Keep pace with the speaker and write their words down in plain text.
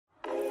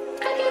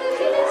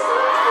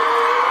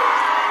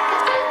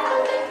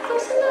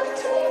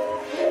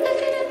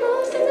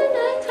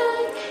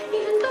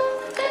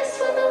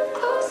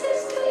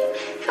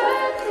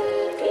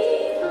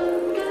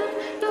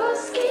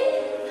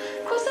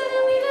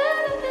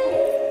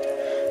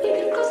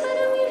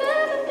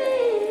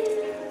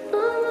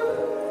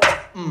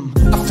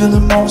feel it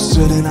most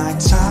of the night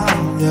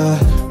time, yeah.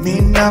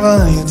 Me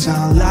never in your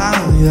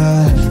timeline,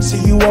 yeah.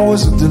 See you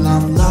always with the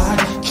limelight.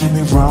 Keep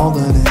me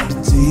rolling in the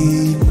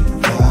deep,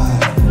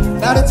 yeah.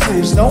 Now the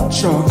tapes don't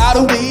choke, I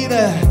don't need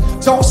it.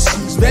 Don't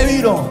seize,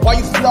 baby, don't, why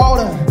you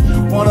floating?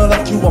 Wanna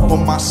lock you up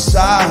on my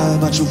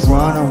side, but you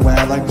run away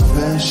like a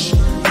fish,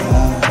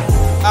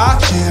 yeah. I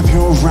keep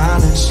you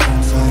around in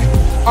something,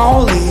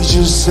 only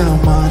just in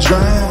my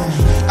dream.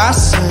 I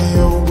see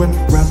you in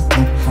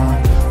replicant,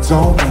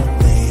 don't let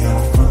me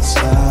off the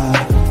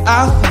side.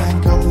 I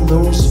think I'm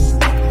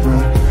losing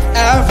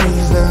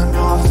everything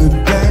off the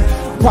bank.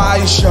 Why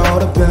you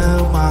showed up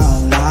in my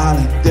life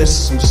like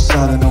this so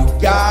sudden, oh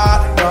God,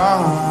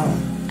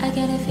 no. I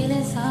get a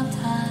feeling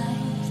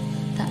sometimes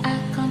that I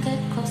can't get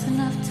close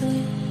enough to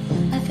you.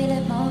 I feel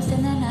it most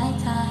in the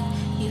nighttime,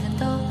 even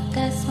though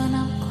that's when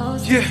I'm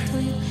closest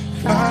to you.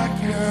 If I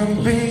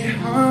can be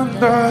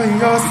under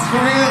your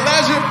skin,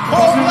 Legend,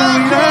 Paul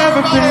Blanco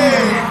and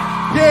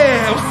Mahalia.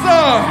 yeah, what's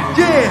up?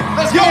 Yeah,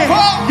 Let's go,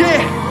 Paul.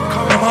 Yeah,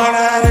 come on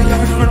out of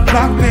your front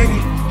block, baby.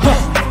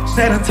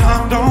 Say the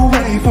time don't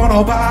wait for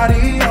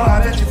nobody. Oh,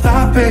 I bet you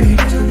thought, baby.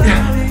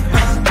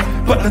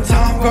 Yeah, but the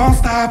time gon'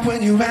 stop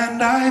when you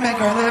and I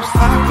make our lips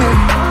lock,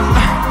 baby.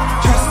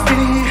 Trust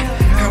me,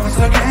 and once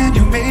again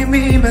you made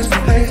me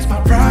misplace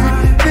my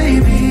pride,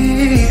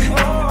 baby.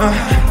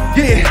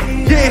 Yeah,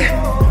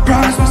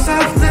 promise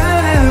myself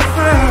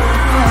never.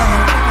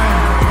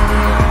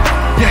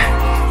 Yeah,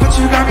 but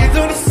you got me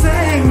doing the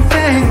same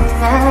thing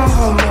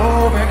all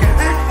over again.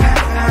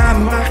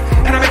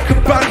 And I make a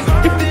body.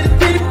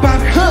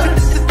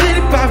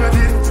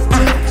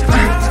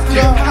 I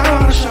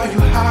wanna show you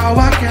how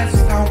I get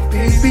down,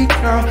 baby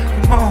girl.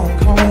 Come on,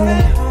 come on.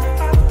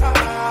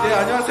 네,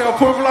 안녕하세요.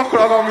 폴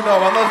블랑코라고 합니다.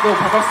 만나서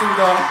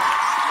반갑습니다.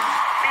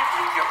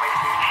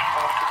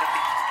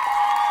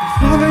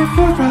 If love ain't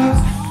for us,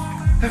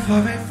 if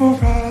love ain't for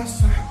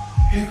us,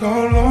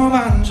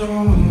 이걸로만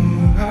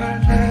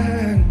좋아할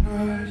텐걸.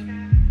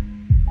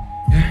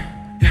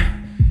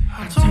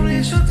 I don't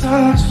need your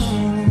touch.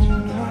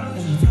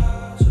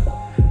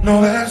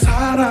 너의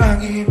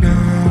사랑이면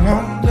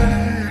안 돼.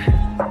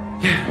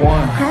 1,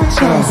 2,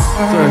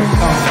 3,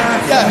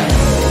 yeah.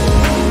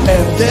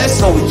 And that's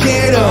all we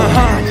get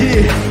on.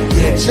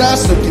 Yeah,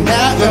 just looking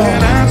at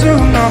you.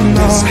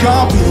 This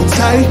can't be no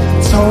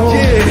title.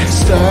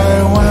 Stay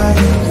where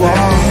you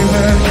are.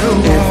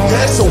 And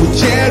that's all we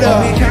get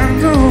on.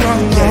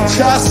 Yeah,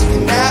 just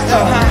looking at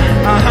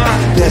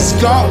you. This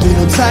can't be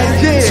no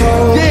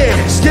title.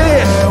 Stay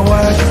where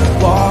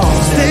you are.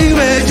 Stay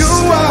where you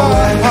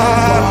are.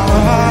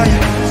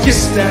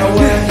 Stay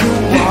where you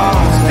are.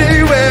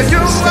 Stay where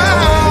you are.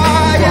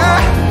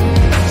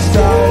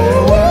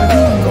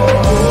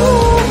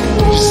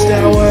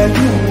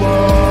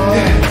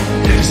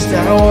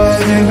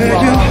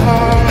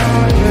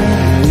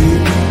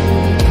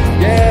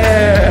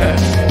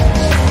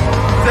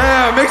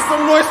 Damn, make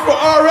some noise for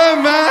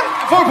RM, man.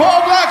 For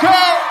Paul Blanco.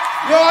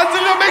 Yo,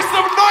 Antonio, make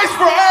some noise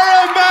for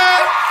RM,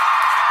 man.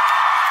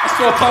 That's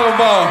what I'm talking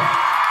about.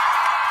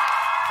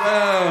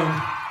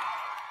 Damn.